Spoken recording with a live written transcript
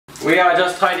We are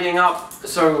just tidying up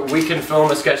so we can film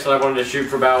a sketch that I wanted to shoot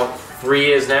for about 3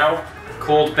 years now,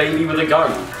 called Baby with a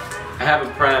Gun. I have a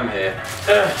pram here.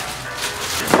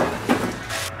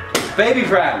 Baby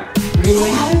pram! Really?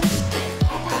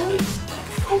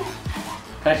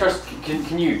 Can I trust,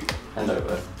 can you hand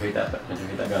over, read that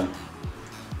gun?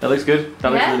 That looks good,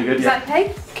 that looks really good. Is that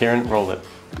okay? Kieran, roll it.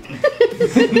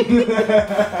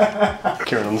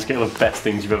 Kieran, on the scale of best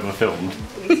things you've ever filmed.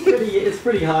 It's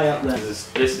pretty high up there. This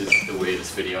is the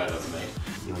weirdest video I've ever made.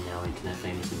 You are now internet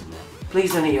famous internet.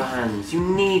 Please don't eat your hands, you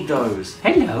need those.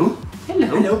 Hello? Hello?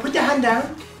 Hello, put your hand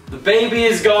down. The baby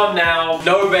is gone now,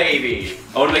 no baby.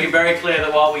 I want to make it very clear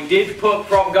that while we did put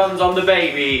prop guns on the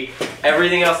baby,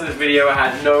 everything else in this video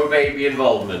had no baby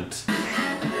involvement.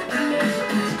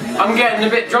 I'm getting a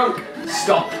bit drunk.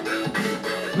 Stop.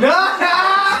 No!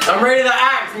 I'm ready to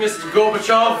act, Mr.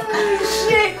 Gorbachev.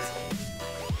 Shit!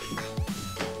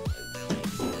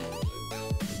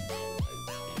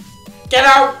 Get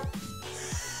out!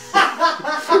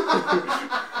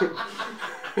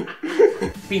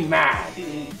 Be mad.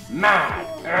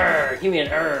 Mad. Give me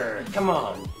an Come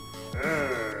on.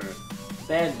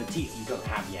 There's the teeth you don't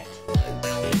have yet.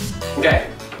 Okay.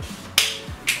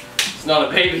 It's not a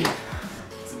baby.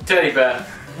 It's a teddy bear.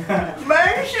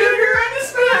 Man, sugar and a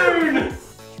spoon!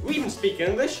 We even speak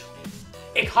English.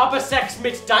 Ich habe Sex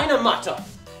mit deiner Mutter.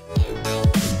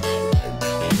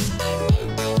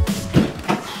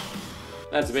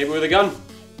 That's a baby with a gun.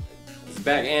 It's a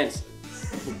bag of ants.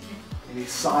 Can you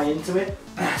sigh into it?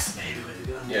 That's a baby with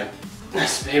a gun. Yeah.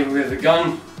 That's a baby with a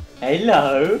gun.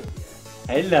 Hello.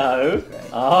 Hello. Great.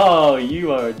 Oh,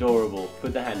 you are adorable.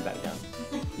 Put the hand back down.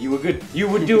 You were good. You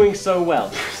were doing so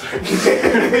well.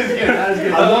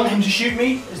 I want him to shoot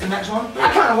me, is the next one.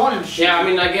 I kind of want him to shoot Yeah, I me.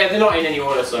 mean, they're not in any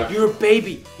order, so. You're a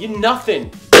baby. You're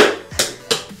nothing.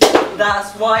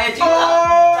 That's why I do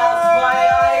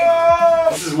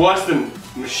that. This is worse than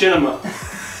machinima.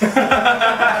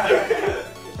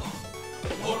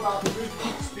 What about the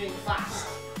boots being fast?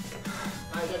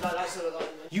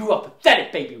 You are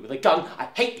pathetic, baby with a gun. I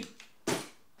hate you.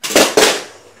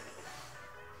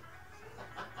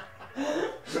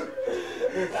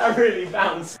 That really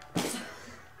bounced.